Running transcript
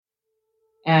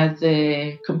As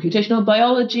a computational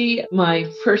biology, my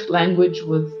first language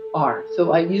was R.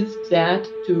 So I used that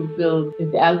to build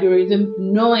the algorithm,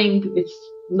 knowing it's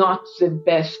not the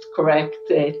best correct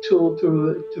tool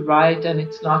to write, and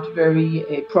it's not very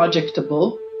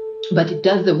projectable. But it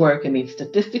does the work. I mean,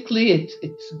 statistically,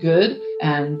 it's good.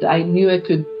 And I knew I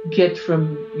could get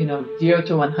from 0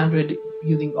 to 100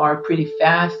 using R pretty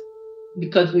fast,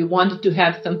 because we wanted to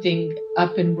have something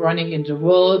up and running in the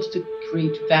world to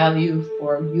create value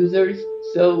for users.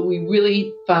 So we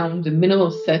really found the minimal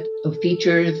set of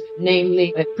features,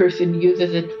 namely a person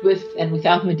uses it with and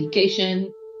without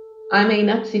medication. I'm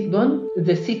Einat Sitbon,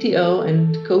 the CTO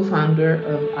and co-founder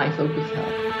of iFocus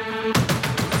Health.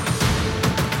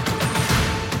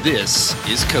 This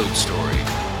is Code Story,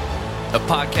 a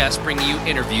podcast bringing you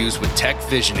interviews with tech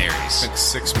visionaries. Like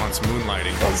 6 months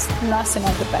moonlighting. There's nothing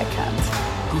I could backhand.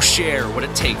 Who share what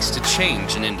it takes to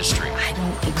change an industry. I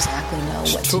don't exactly know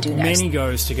what to do took next. many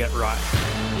goes to get right.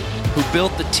 Who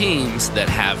build the teams that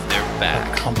have their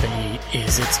back. The company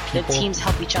is its people. The teams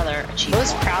help each other achieve. I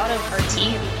was proud of our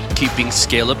team. Keeping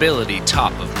scalability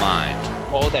top of mind.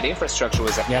 All that infrastructure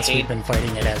was Yes, we've been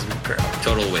fighting it as we grow.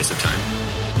 Total waste of time.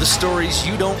 The stories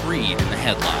you don't read in the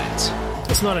headlines.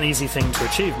 It's not an easy thing to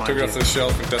achieve, mind Took it you. off the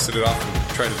shelf and dusted it off and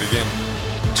tried it again.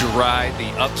 To ride the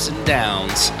ups and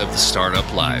downs of the startup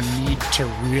life. You need to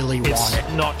really want it.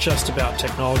 It's not just about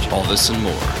technology. All this and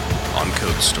more on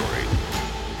Code Story.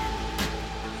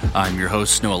 I'm your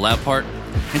host, Noah Laupart,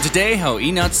 and today how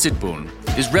Einat Sitbon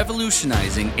is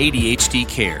revolutionizing ADHD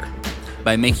care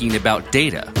by making it about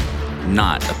data,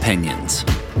 not opinions.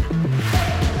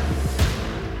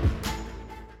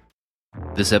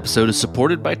 This episode is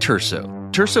supported by Terso.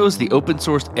 Terso is the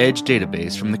open-source edge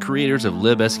database from the creators of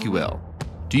libSQL.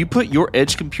 Do you put your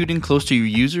edge computing close to your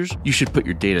users? You should put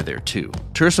your data there too.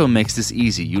 Terso makes this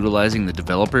easy utilizing the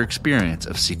developer experience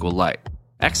of SQLite.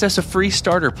 Access a free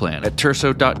starter plan at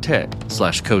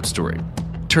terso.tech/codestory.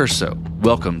 Terso,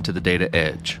 welcome to the data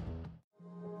edge.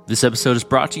 This episode is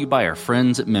brought to you by our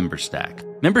friends at MemberStack.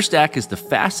 MemberStack is the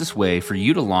fastest way for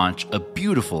you to launch a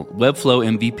beautiful Webflow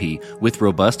MVP with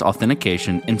robust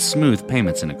authentication and smooth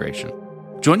payments integration.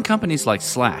 Join companies like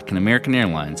Slack and American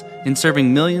Airlines in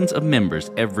serving millions of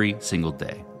members every single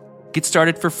day. Get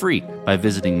started for free by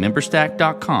visiting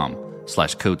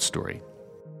memberstack.com/codestory.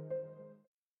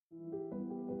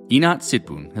 Einat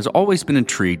Sitbon has always been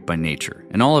intrigued by nature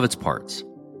and all of its parts.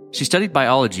 She studied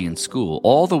biology in school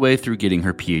all the way through getting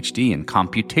her PhD in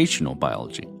computational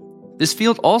biology. This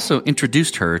field also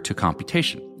introduced her to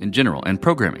computation in general and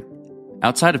programming.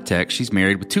 Outside of tech, she's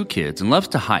married with 2 kids and loves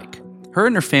to hike. Her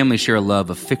and her family share a love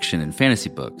of fiction and fantasy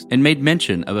books, and made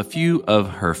mention of a few of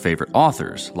her favorite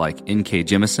authors like N.K.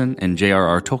 Jemisin and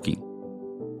J.R.R. Tolkien.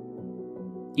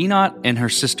 Einat and her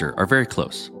sister are very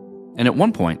close, and at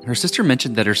one point, her sister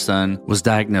mentioned that her son was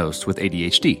diagnosed with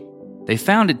ADHD. They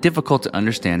found it difficult to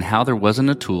understand how there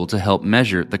wasn't a tool to help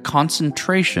measure the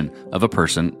concentration of a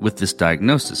person with this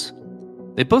diagnosis.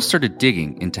 They both started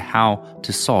digging into how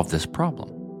to solve this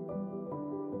problem.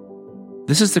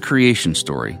 This is the creation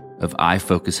story of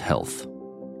iFocus Health.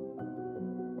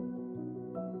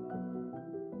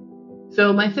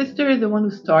 So my sister is the one who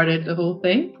started the whole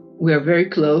thing. We are very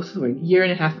close. We're a year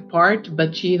and a half apart,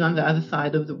 but she's on the other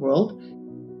side of the world.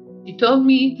 She told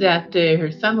me that her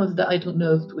son was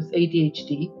diagnosed with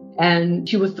ADHD, and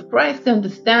she was surprised to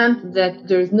understand that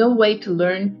there's no way to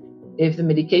learn if the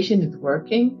medication is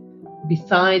working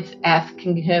besides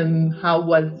asking him how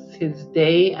was his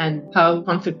day and how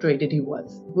concentrated he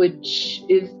was, which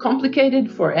is complicated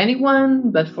for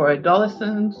anyone, but for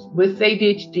adolescents with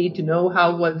ADHD to know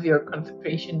how was your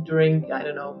concentration during,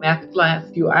 math class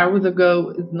a few hours ago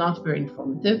is not very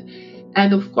informative,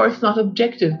 and of course not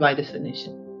objective by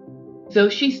definition. So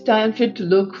she started to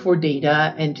look for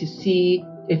data and to see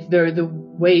if there's a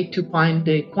way to find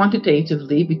it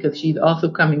quantitatively, because she's also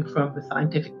coming from a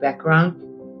scientific background.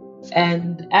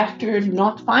 And after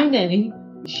not find any,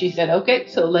 she said, okay,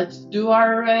 so let's do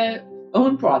our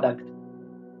own product.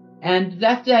 And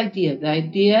that's the idea. The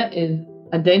idea is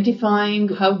identifying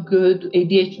how good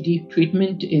ADHD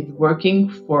treatment is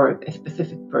working for a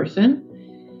specific person.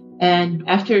 And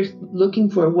after looking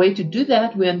for a way to do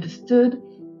that, we understood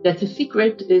that the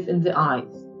secret is in the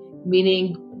eyes,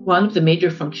 meaning one of the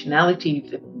major functionalities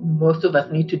that most of us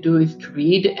need to do is to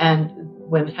read, and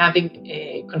when having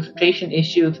concentration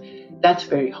issues, that's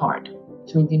very hard.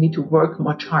 It means you need to work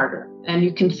much harder. And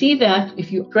you can see that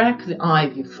if you track the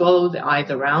eyes, you follow the eyes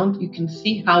around, you can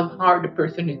see how hard a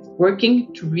person is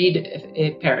working to read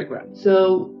a paragraph.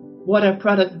 So what our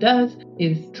product does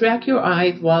is track your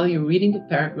eyes while you're reading a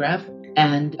paragraph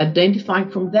and identify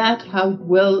from that how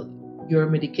well your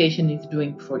medication is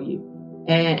doing for you.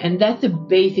 And that's a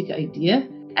basic idea.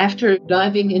 After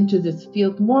diving into this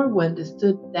field more, we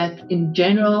understood that in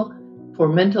general, for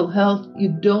mental health, you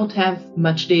don't have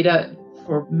much data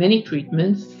for many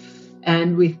treatments.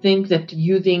 And we think that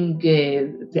using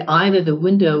the Einat, the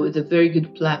window, is a very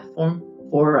good platform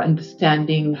for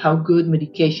understanding how good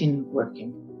medication is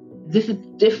working. This is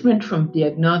different from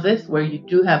diagnosis, where you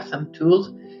do have some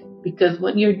tools, because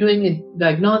when you're doing a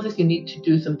diagnosis, you need to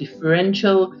do some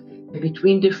differential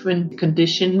between different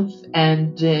conditions,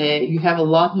 and you have a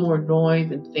lot more noise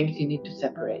and things you need to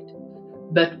separate.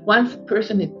 But once a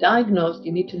person is diagnosed,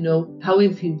 you need to know how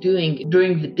is he doing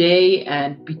during the day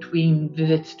and between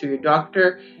visits to your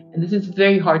doctor. And this is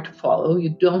very hard to follow.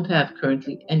 You don't have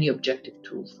currently any objective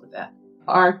tools for that.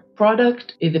 Our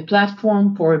product is a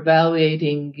platform for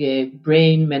evaluating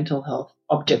brain mental health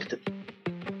objectively.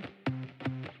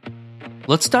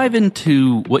 Let's dive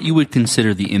into what you would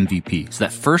consider the MVP, so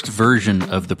that first version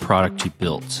of the product you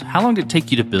built. How long did it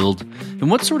take you to build, and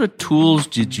what sort of tools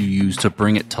did you use to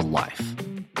bring it to life?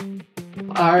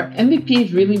 Our MVP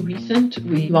is really recent.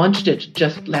 We launched it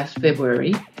just last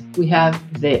February. We have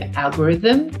the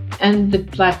algorithm and the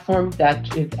platform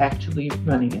that is actually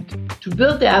running it. To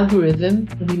build the algorithm,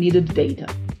 we needed data.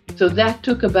 So that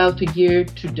took about a year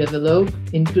to develop,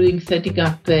 including setting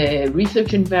up a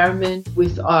research environment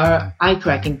with our eye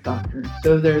tracking partners.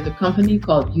 So there's a company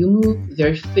called YouMove.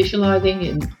 They're specializing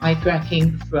in eye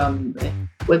tracking from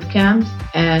webcams,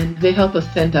 and they help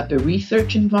us set up a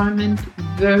research environment.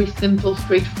 Very simple,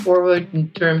 straightforward in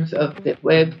terms of the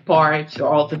web parts or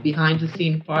all the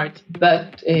behind-the-scene parts,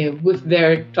 but with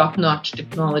their top-notch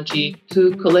technology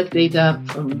to collect data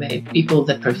from people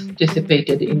that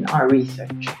participated in our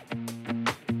research.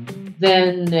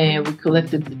 Then we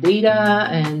collected the data,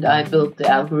 and I built the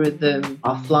algorithm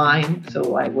offline.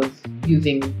 So I was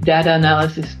using data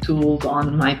analysis tools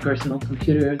on my personal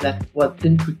computer that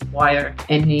didn't require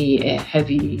any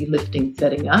heavy lifting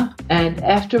setting up. And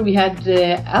after we had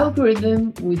the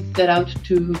algorithm, we set out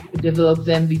to develop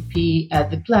the MVP as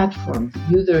the platform,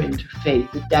 the user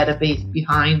interface, the database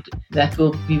behind that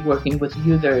will be working with the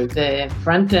user, the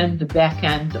front end, the back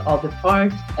end, all the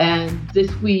parts. And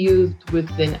this we used with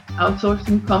an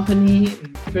outsourcing company,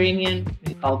 Ukrainian,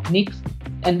 called Nix.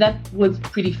 And that was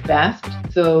pretty fast.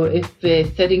 So if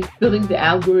building the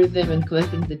algorithm and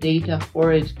collecting the data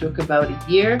for it took about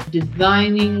a year,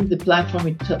 designing the platform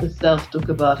itself took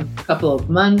about a couple of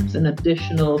months, an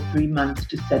additional 3 months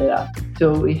to set it up.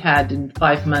 So we had in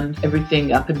 5 months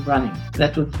everything up and running.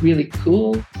 That was really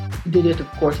cool. We did it,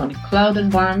 of course, on a cloud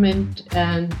environment.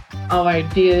 And our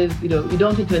idea is, you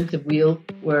don't invent the wheel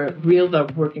where wheels are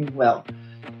working well.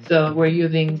 So we're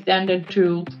using standard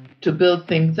tools to build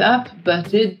things up,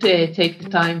 but it did take the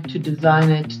time to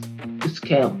design it to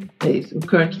scale. So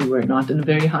currently we're not in a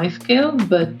very high scale,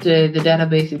 but the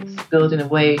database is built in a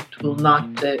way it will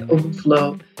not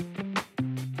overflow.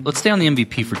 Let's stay on the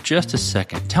MVP for just a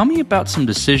second. Tell me about some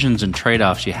decisions and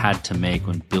trade-offs you had to make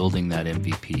when building that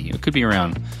MVP. It could be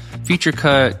around feature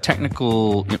cut,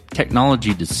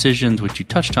 technology decisions, which you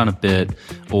touched on a bit,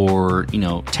 or,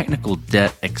 technical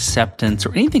debt acceptance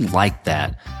or anything like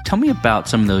that. Tell me about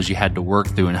some of those you had to work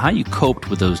through and how you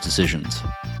coped with those decisions.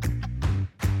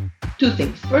 Two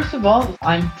things. First of all,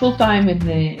 I'm full-time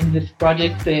in this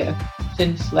project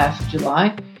since last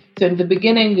July. So in the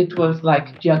beginning, it was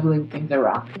like juggling things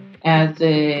around. As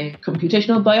a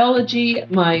computational biology,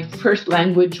 my first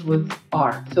language was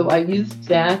R. So I used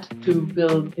that to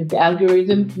build the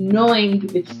algorithm, knowing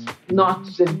it's not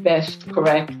the best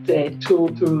correct tool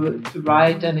to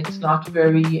write, and it's not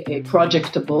very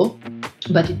projectable.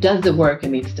 But it does the work. I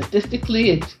mean, statistically,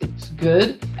 it's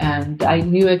good. And I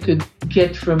knew I could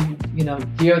get from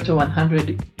 0 to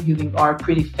 100 using R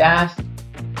pretty fast.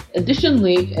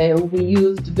 Additionally, we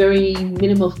used very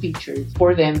minimal features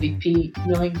for the MVP,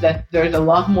 knowing that there's a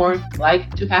lot more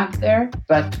like to have there,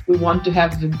 but we want to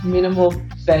have the minimal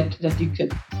set that you can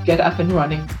get up and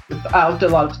running without a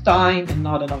lot of time and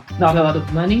not a lot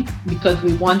of money, because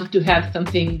we wanted to have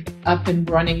something up and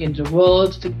running in the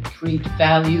world to create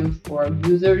value for our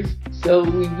users. So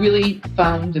we really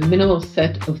found a minimal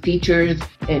set of features,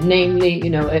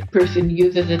 namely, a person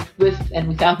uses it with and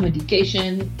without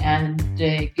medication and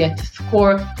gets a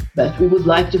score, but we would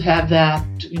like to have that,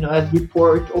 as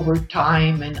report over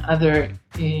time and other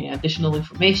additional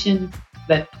information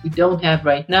that we don't have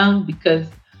right now because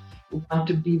we want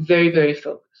to be very, very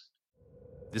focused.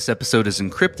 This episode is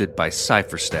encrypted by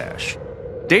CipherStash.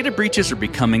 Data breaches are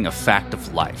becoming a fact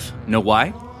of life. Know why?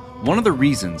 One of the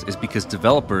reasons is because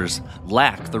developers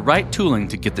lack the right tooling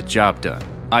to get the job done,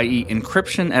 i.e.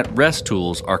 encryption at rest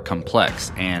tools are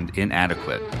complex and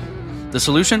inadequate. The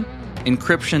solution?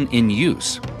 Encryption in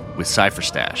use with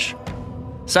CipherStash.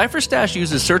 CipherStash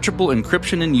uses searchable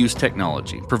encryption in use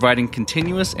technology, providing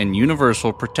continuous and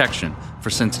universal protection for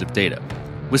sensitive data.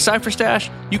 With CipherStash,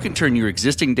 you can turn your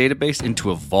existing database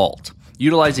into a vault,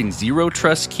 utilizing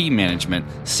zero-trust key management,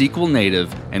 SQL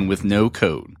native, and with no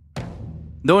code.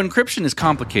 Though encryption is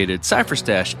complicated,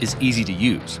 CipherStash is easy to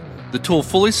use. The tool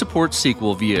fully supports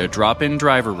SQL via a drop-in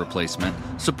driver replacement,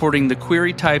 supporting the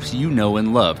query types you know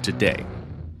and love today.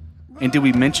 And did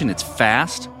we mention it's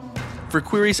fast? For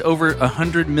queries over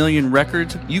 100 million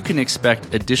records, you can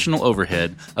expect additional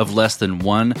overhead of less than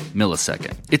 1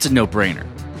 millisecond. It's a no-brainer.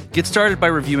 Get started by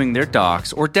reviewing their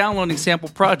docs or downloading sample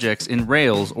projects in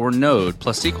Rails or Node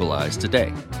plus Sequelize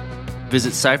today.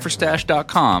 Visit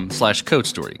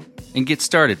cypherstash.com/codestory and get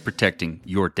started protecting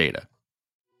your data.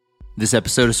 This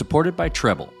episode is supported by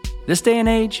Treble. This day and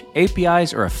age,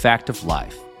 APIs are a fact of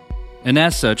life. And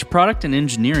as such, product and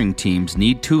engineering teams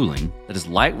need tooling that is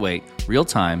lightweight,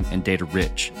 real-time, and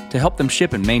data-rich to help them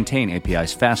ship and maintain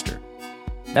APIs faster.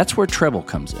 That's where Treble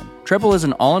comes in. Treble is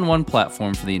an all-in-one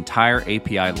platform for the entire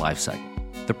API lifecycle.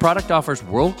 The product offers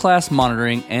world-class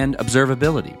monitoring and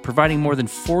observability, providing more than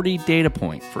 40 data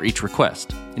points for each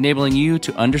request, enabling you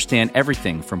to understand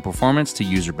everything from performance to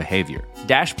user behavior.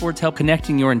 Dashboards help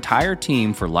connecting your entire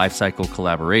team for lifecycle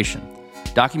collaboration.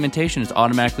 Documentation is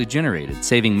automatically generated,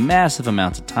 saving massive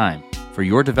amounts of time for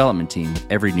your development team with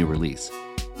every new release.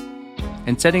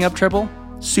 And setting up Treble?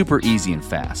 Super easy and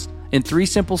fast. In 3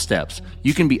 simple steps,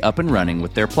 you can be up and running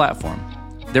with their platform.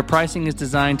 Their pricing is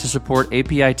designed to support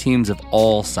API teams of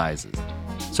all sizes.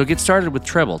 So get started with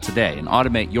Treble today and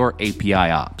automate your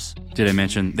API ops. Did I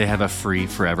mention they have a free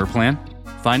forever plan?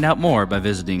 Find out more by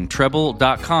visiting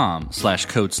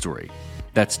treble.com/codestory.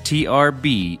 That's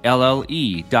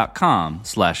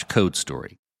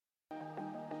TRBLLE.com/codestory.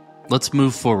 Let's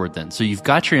move forward then. So you've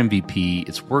got your MVP,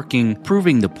 it's working,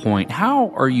 proving the point.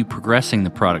 How are you progressing the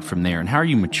product from there, and how are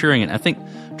you maturing it? I think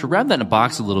to wrap that in a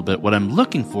box a little bit, what I'm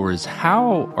looking for is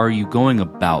how are you going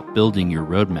about building your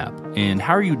roadmap, and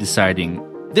how are you deciding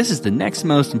this is the next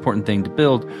most important thing to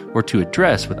build or to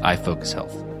address with iFocus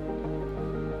Health?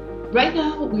 Right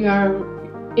now, we are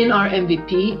in our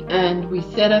MVP, and we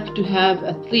set up to have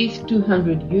at least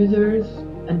 200 users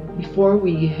and before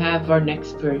we have our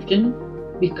next version,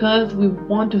 because we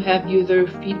want to have user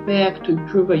feedback to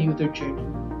improve our user journey.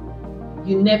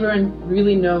 You never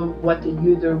really know what a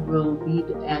user will need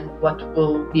and what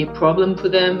will be a problem for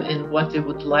them and what they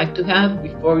would like to have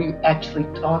before you actually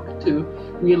talk to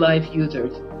real-life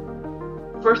users.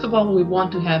 First of all, we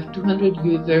want to have 200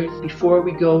 users before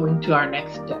we go into our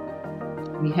next step.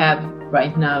 We have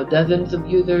right now dozens of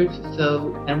users,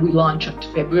 and we launch in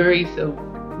February, so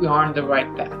we are on the right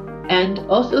path. And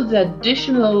also the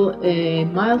additional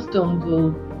milestones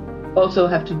will also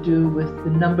have to do with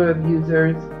the number of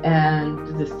users and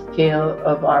the scale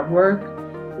of our work.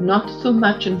 Not so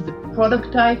much in the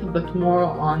product type, but more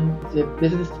on the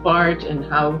business part and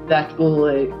how that will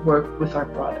work with our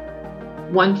product.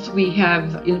 Once we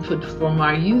have input from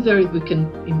our users, we can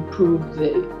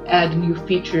add new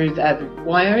features as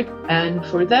required. And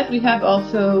for that, we have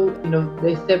also,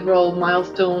 there's several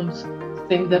milestones,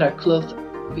 things that are close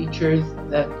features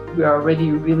that we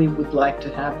already really would like to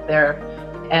have there.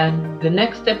 And the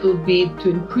next step will be to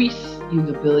increase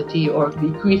usability or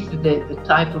decrease the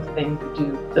type of things we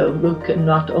do. So look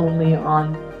not only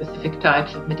on specific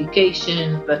types of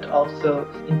medications, but also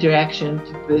interactions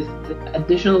with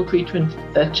additional treatments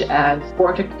such as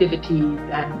sport activities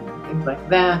and things like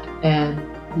that, and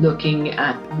looking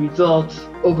at results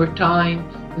over time,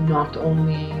 not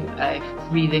only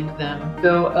reading them.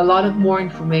 So a lot of more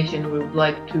information we would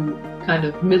like to kind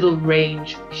of middle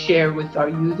range share with our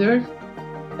users.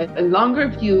 A longer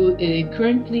view,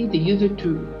 currently the user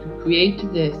to create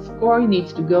the score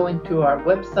needs to go into our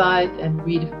website and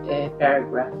read a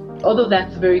paragraph. Although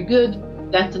that's very good,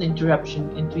 that's an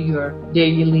interruption into your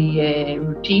daily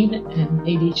routine, and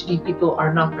ADHD people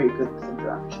are not very good with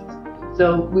interruptions.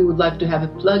 So we would like to have a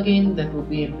plugin that will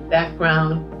be in the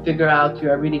background, figure out you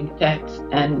are reading text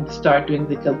and start doing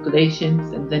the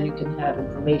calculations, and then you can have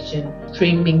information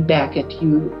streaming back at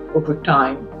you over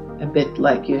time, a bit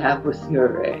like you have with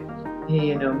your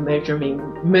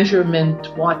measurement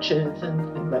watches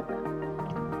and things like that.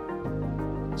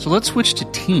 So let's switch to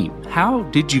team. How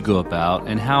did you go about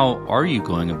and how are you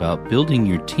going about building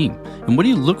your team? And what do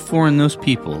you look for in those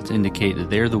people to indicate that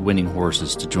they're the winning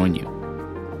horses to join you?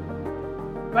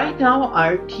 Right now,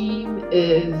 our team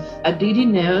is Aditi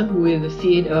Nel, who is the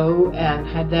CNO and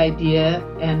had the idea,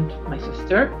 and my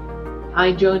sister.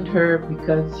 I joined her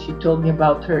because she told me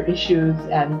about her issues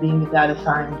and being a data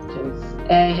scientist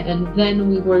And then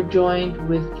we were joined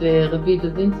with Ravi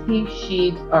Zazinski.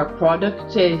 She's our product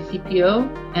CPO,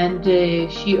 and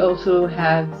she also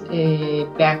has a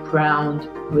background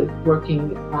with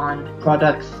working on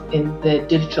products in the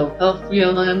digital health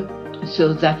realm.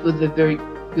 So that was a very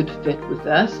good fit with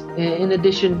us. In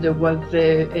addition, there was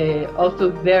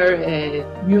also their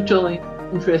mutual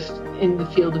interest in the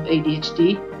field of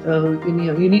ADHD. So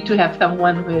you need to have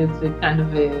someone who has a kind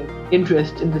of a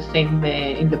interest in the same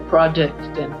in the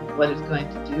project and what it's going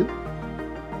to do.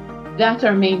 That's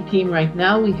our main team right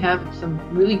now. We have some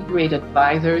really great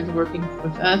advisors working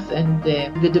with us, and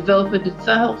the development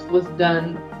itself was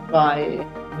done by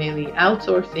mainly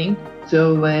outsourcing.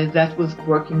 So that was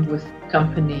working with a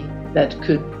company that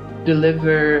could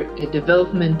deliver a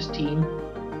development team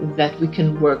that we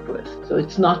can work with. So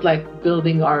it's not like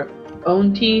building our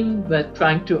own team, but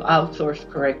trying to outsource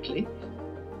correctly.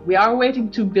 We are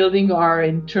waiting to building our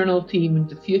internal team in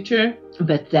the future,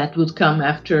 but that would come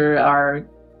after our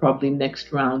probably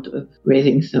next round of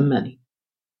raising some money.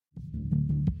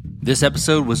 This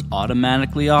episode was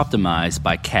automatically optimized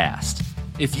by Cast.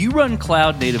 If you run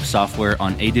cloud-native software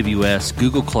on AWS,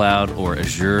 Google Cloud, or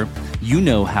Azure, you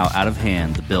know how out of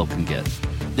hand the bill can get.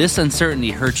 This uncertainty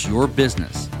hurts your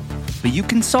business, but you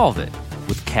can solve it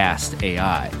with Cast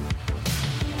AI.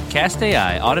 Cast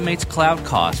AI automates cloud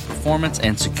cost, performance,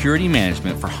 and security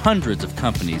management for hundreds of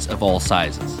companies of all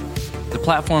sizes. The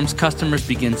platform's customers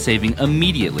begin saving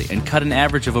immediately and cut an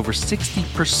average of over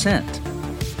 60%.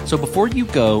 So before you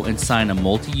go and sign a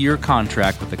multi-year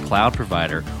contract with a cloud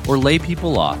provider or lay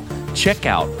people off, check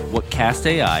out what Cast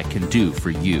AI can do for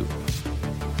you.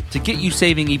 To get you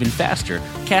saving even faster,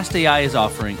 Cast AI is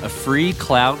offering a free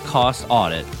cloud cost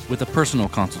audit with a personal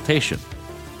consultation.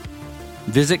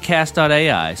 Visit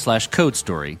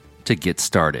cast.ai/codestory to get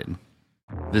started.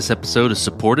 This episode is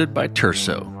supported by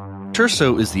Terso.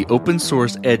 Terso is the open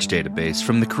source edge database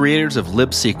from the creators of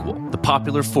libSQL, the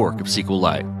popular fork of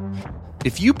SQLite.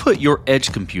 If you put your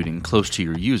edge computing close to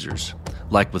your users,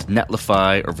 like with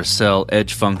Netlify or Vercel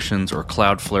edge functions or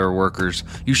Cloudflare workers,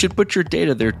 you should put your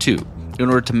data there too, in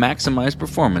order to maximize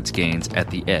performance gains at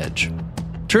the edge.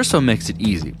 Terso makes it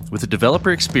easy. With a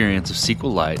developer experience of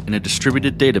SQLite and a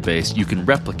distributed database you can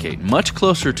replicate much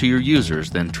closer to your users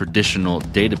than traditional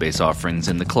database offerings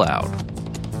in the cloud.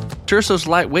 Terso's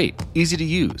lightweight, easy to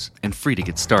use, and free to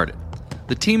get started.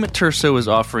 The team at Terso is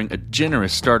offering a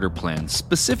generous starter plan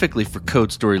specifically for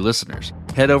CodeStory listeners.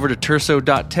 Head over to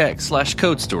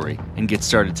terso.tech/CodeStory and get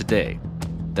started today.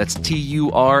 That's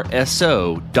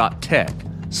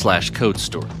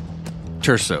TURSO.tech/CodeStory.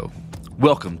 Terso.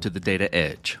 Welcome to the Data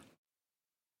Edge.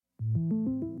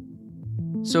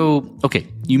 So, okay,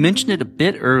 you mentioned it a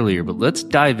bit earlier, but let's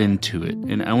dive into it.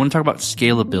 And I want to talk about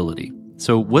scalability.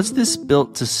 So was this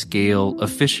built to scale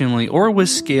efficiently, or with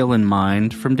scale in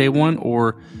mind from day one?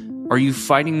 Or are you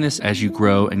fighting this as you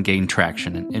grow and gain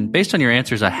traction? And based on your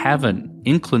answers, I have an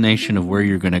inclination of where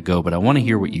you're going to go, but I want to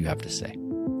hear what you have to say.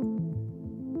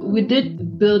 We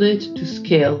did build it to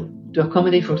scale, to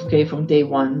accommodate for scale from day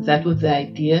one. That was the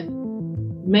idea.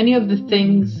 Many of the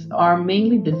things are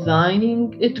mainly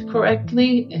designing it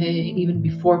correctly, even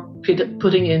before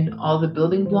putting in all the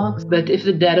building blocks. But if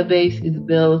the database is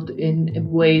built in a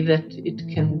way that it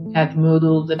can have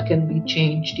modules that can be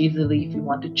changed easily if you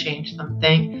want to change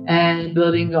something, and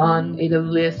building on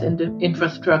AWS and the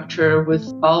infrastructure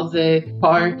with all the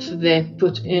parts they've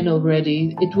put in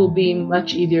already, it will be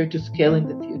much easier to scale in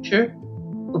the future.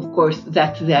 Of course,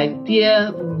 that's the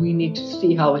idea. We need to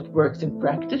see how it works in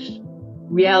practice.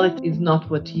 Reality is not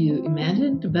what you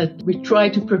imagined, but we try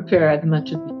to prepare as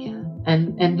much as we can.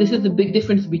 And this is a big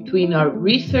difference between our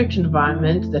research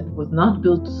environment that was not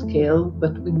built to scale,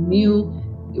 but we knew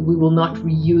we will not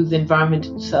reuse the environment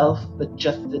itself, but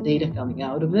just the data coming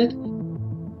out of it.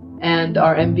 And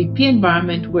our MVP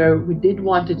environment, where we did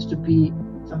want it to be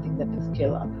something that can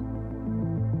scale up.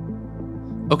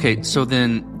 Okay, so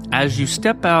then as you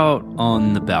step out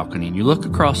on the balcony and you look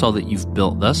across all that you've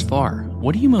built thus far,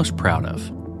 what are you most proud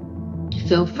of?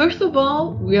 So first of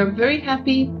all, we are very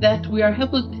happy that we are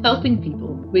helping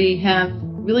people. We have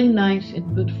really nice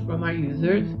input from our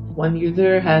users. One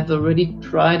user has already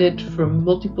tried it for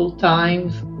multiple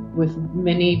times with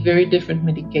many very different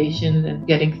medications and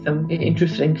getting some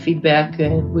interesting feedback,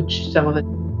 which some of it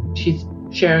she's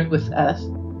sharing with us.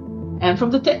 And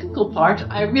from the technical part,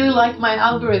 I really like my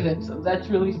algorithm, so that's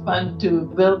really fun to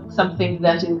build something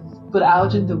that is put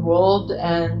out in the world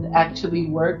and actually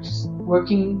works,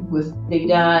 working with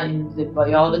data in the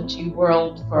biology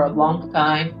world for a long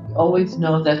time. We always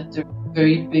know that there's a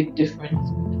very big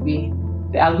difference between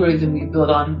the algorithm we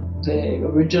built on the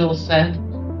original set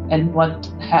and what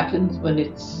happens when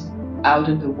it's out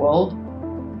in the world.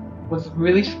 Was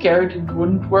really scared it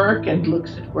wouldn't work, and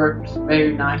looks it works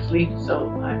very nicely, so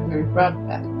I'm very proud of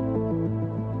that.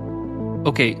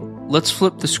 Okay, let's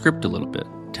flip the script a little bit.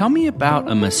 Tell me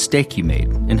about a mistake you made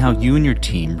and how you and your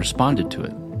team responded to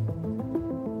it.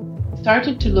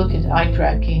 Started to look at eye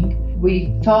tracking.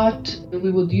 We thought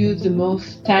we would use the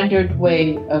most standard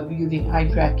way of using eye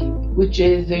tracking, which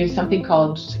is there's something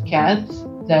called saccades.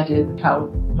 That is how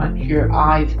much your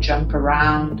eyes jump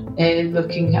around, and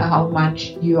looking at how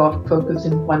much you are focused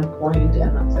in one point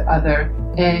and on the other.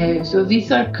 So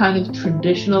these are kind of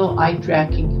traditional eye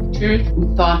tracking features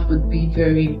we thought would be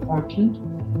very important.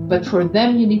 But for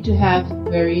them, you need to have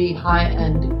very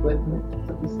high-end equipment.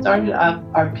 So we started up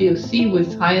our POC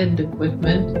with high-end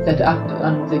equipment set up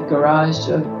on the garage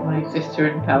of my sister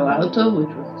in Palo Alto,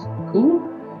 which was cool.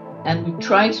 And we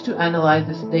tried to analyze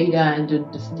this data and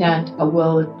understand how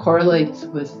well it correlates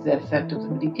with the effect of the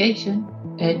medication.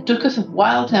 It took us a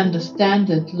while to understand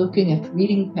that looking at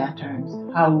reading patterns,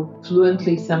 how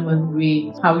fluently someone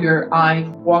reads, how your eyes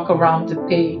walk around the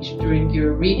page during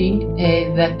your reading,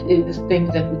 that is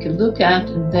things that we can look at.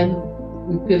 And then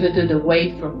we pivoted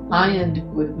away from high-end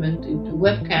equipment into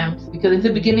webcams, because in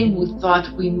the beginning we thought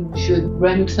we should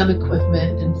rent some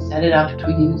equipment and set it up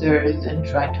to users and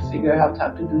try to figure out how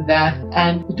to do that.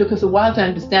 And it took us a while to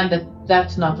understand that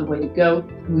that's not the way to go.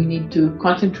 We need to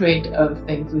concentrate on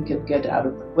things we can get out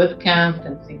of the webcams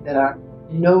and things that are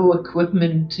no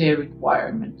equipment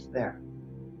requirements there.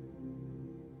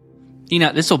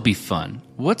 Einat, this will be fun.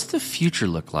 What's the future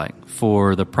look like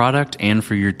for the product and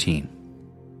for your team?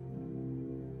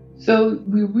 So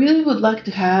we really would like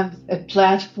to have a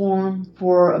platform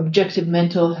for objective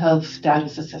mental health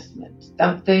status assessment,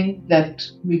 something that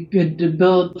we could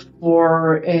build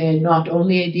for not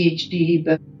only ADHD,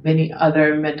 but many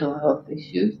other mental health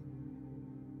issues.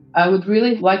 I would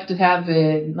really like to have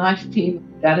a nice team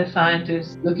of data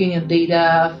scientists looking at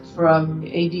data from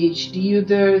ADHD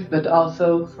users, but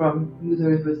also from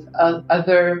users with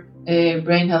other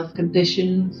brain health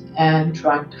conditions, and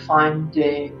trying to find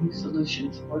new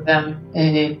solutions for them,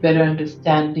 better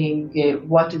understanding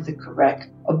what is the correct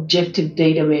objective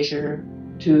data measure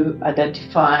to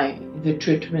identify the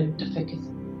treatment efficacy.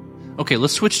 Okay,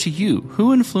 let's switch to you.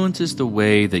 Who influences the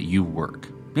way that you work?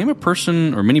 Name a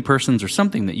person or many persons or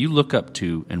something that you look up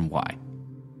to and why.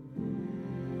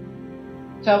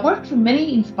 So I worked for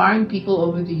many inspiring people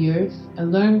over the years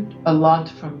and learned a lot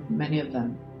from many of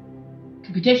them.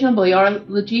 Computational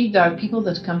biology, there are people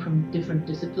that come from different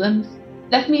disciplines.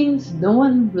 That means no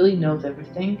one really knows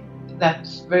everything.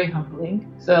 That's very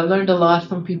humbling. So I learned a lot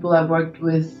from people I worked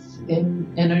with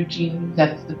in energy.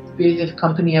 That's the previous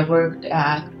company I worked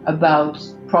at, about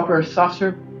proper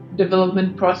software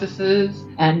development processes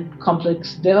and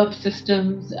complex DevOps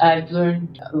systems. I've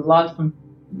learned a lot from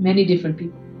many different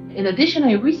people. In addition,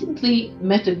 I recently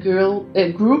met a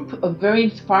group of very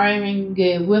inspiring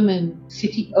women,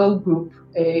 CTO group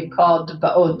called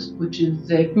Baot, which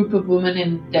is a group of women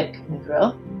in tech in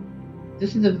Israel.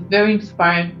 This is a very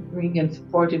inspiring and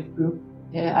supportive group.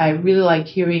 I really like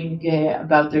hearing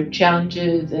about their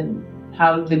challenges and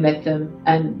how they met them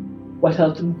and what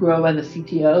helped them grow as a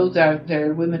CTO. There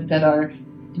are women that are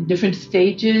in different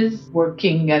stages,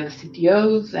 working as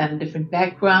CTOs and different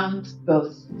backgrounds,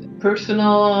 both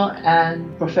personal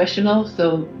and professional.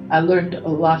 So I learned a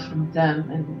lot from them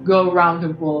and go around the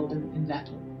world in that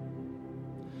way.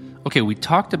 Okay, we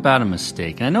talked about a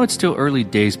mistake, and I know it's still early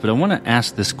days, but I want to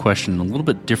ask this question in a little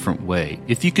bit different way.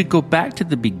 If you could go back to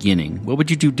the beginning, what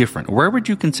would you do different? Where would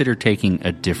you consider taking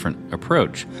a different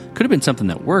approach? Could have been something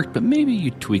that worked, but maybe you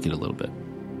tweak it a little bit.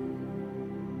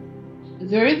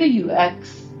 There is a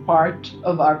UX part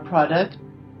of our product.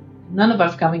 None of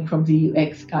us coming from the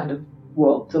UX kind of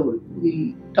world. So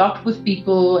we talked with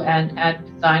people and had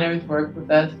designers work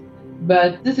with us.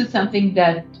 But this is something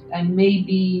that I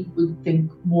maybe would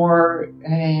think more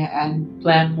and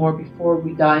plan more before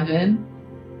we dive in.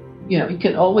 You know, you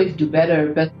can always do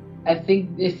better, but I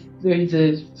think if there is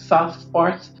a soft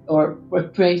spot or a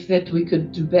place that we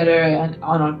could do better and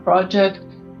on our project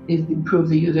is improve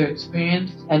the user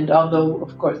experience. And although,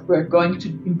 of course, we're going to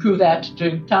improve that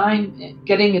during time,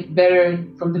 getting it better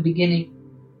from the beginning,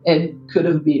 it could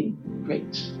have been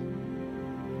great.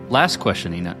 Last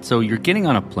question, Einat. So you're getting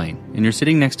on a plane, and you're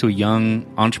sitting next to a young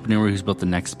entrepreneur who's built the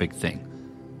next big thing.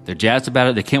 They're jazzed about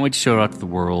it. They can't wait to show it off to the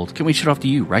world. Can't wait to show it off to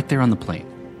you right there on the plane.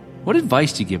 What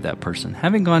advice do you give that person,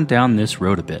 having gone down this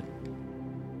road a bit?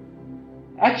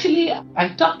 Actually, I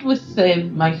talked with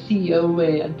my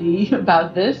CEO, Adi,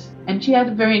 about this, and she had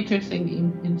a very interesting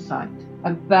insight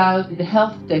about the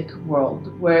health tech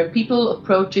world, where people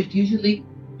approach it usually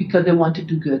because they want to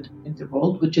do good in the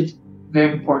world, which is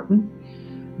very important.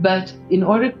 But in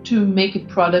order to make a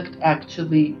product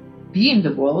actually be in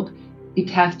the world, it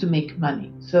has to make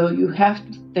money. So you have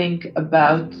to think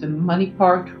about the money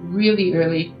part really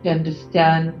early to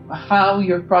understand how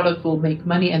your product will make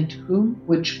money and to whom,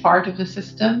 which part of the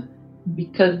system,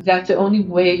 because that's the only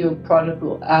way your product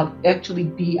will actually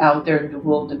be out there in the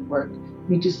world and work. You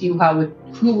need to see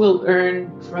who will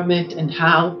earn from it and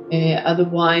how,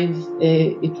 otherwise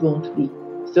it won't be.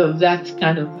 So that's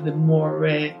kind of the more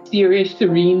serious,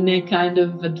 serene kind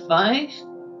of advice.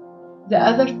 The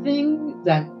other thing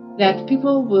that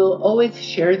people will always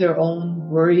share their own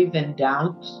worries and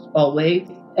doubts, always.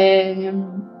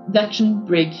 That shouldn't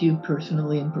break you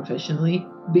personally and professionally,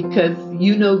 because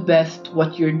you know best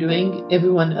what you're doing.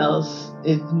 Everyone else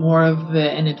is more of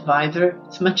an advisor.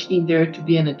 It's much easier to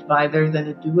be an advisor than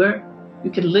a doer.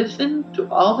 You can listen to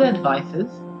all the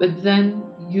advices, but then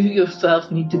you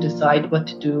yourself need to decide what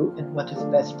to do and what is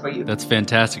best for you. That's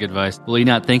fantastic advice. Well,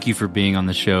 Einat, thank you for being on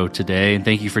the show today, and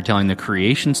thank you for telling the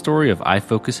creation story of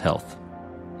iFocus Health.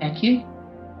 Thank you.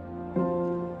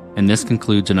 And this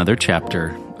concludes another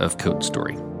chapter of Code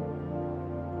Story.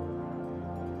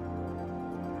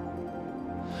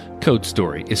 Code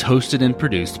Story is hosted and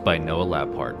produced by Noah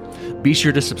Labhart. Be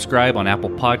sure to subscribe on Apple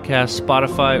Podcasts,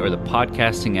 Spotify, or the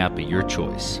podcasting app of your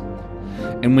choice.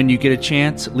 And when you get a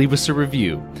chance, leave us a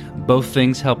review. Both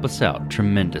things help us out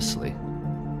tremendously.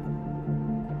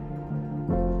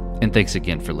 And thanks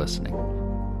again for listening.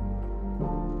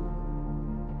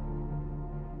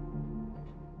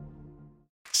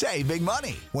 Save big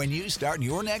money when you start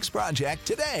your next project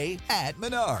today at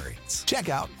Menards. Check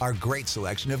out our great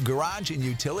selection of garage and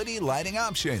utility lighting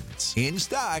options. In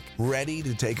stock, ready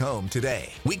to take home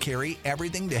today. We carry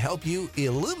everything to help you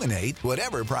illuminate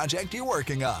whatever project you're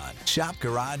working on. Shop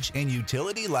garage and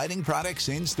utility lighting products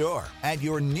in store at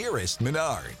your nearest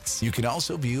Menards. You can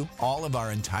also view all of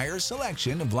our entire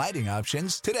selection of lighting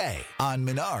options today on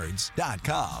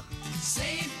Menards.com.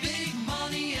 Save